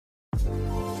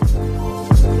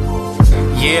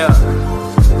Yeah.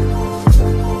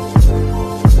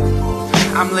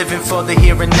 I'm living for the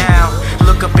here and now.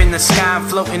 Look up in the sky, I'm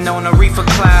floating on a reefer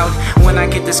cloud. When I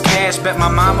get this cash, bet my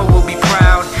mama will be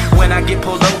proud. When I get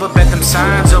pulled over, bet them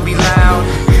signs will be loud.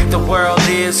 The world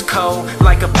is cold,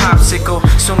 like a popsicle.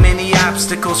 So many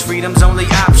obstacles, freedom's only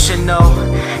optional.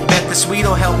 Bet the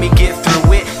sweet'll help me get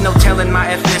through it. No telling my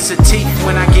ethnicity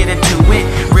when I get into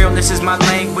it. Realness is my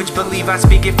language, believe I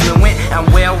speak it fluent.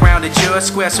 I'm well-rounded, you're a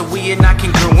square, so we are not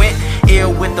congruent.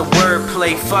 Ill with the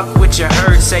wordplay, fuck what you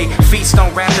heard say. Feast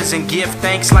on rappers and give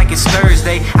thanks like it's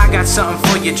Thursday. I got something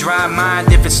for your dry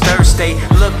mind if it's Thursday.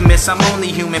 Look miss, I'm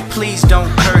only human, please don't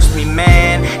curse me,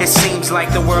 man. It seems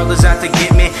like the world is out to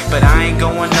get me, but I ain't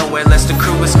going nowhere unless the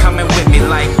crew is coming with me.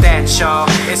 Like that, y'all,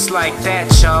 it's like that,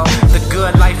 y'all. The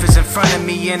good life is in front of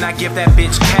me and I give that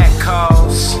bitch cat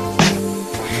calls.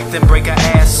 Then break her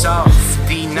ass off.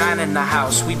 V9 in the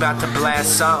house, we bout to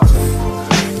blast off.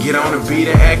 Get on the beat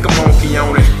and act a monkey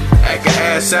on it. Act a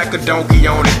ass, act a donkey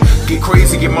on it. Get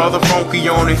crazy, get mother funky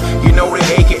on it. You know the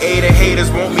AKA, the haters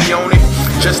want me on it.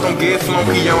 Just don't get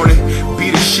flunky on it.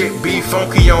 Be the shit, be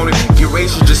funky on it. Get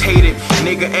racist, just hate it.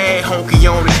 Nigga and honky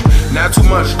on it. Not too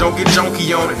much, don't get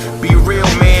junky on it. Be real,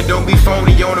 man, don't be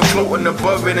phony on it. Floating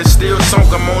above it and still sunk,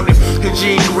 I'm on it. Hit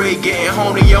Jean Grey, getting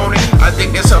honey on it. I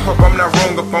think that's a hope, I'm not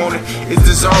wrong up on it. It's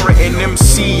the Dzara and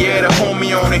Emcee, yeah, the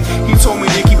homie on it. He told me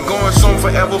to keep going, so I'm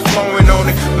forever flowing on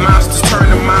it. Monsters turn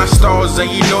to my stars, and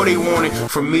you know they want it.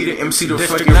 From me to MC to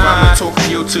fucking rhyme,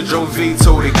 Tokyo to Joe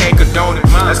Vito, they can't condone it.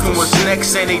 Asking what's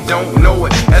next and they don't know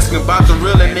it. Asking about the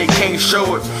real and they can't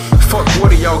show it. Fuck,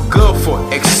 what are y'all good for,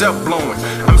 except blowing?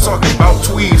 I'm talking about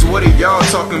tweeds, what are y'all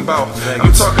talking about?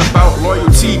 I'm talking about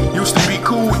loyalty, used to be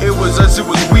cool, it was us, it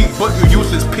was weak, but you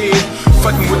useless pig.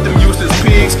 Fucking with them useless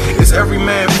pigs. It's every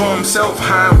man for himself,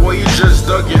 high where you just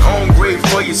dug your own grave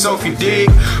for yourself, you dig?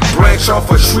 Branch off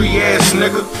a tree ass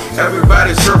nigga.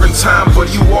 Everybody serving time,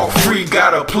 but you walk free,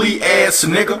 got a plea ass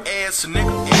nigga.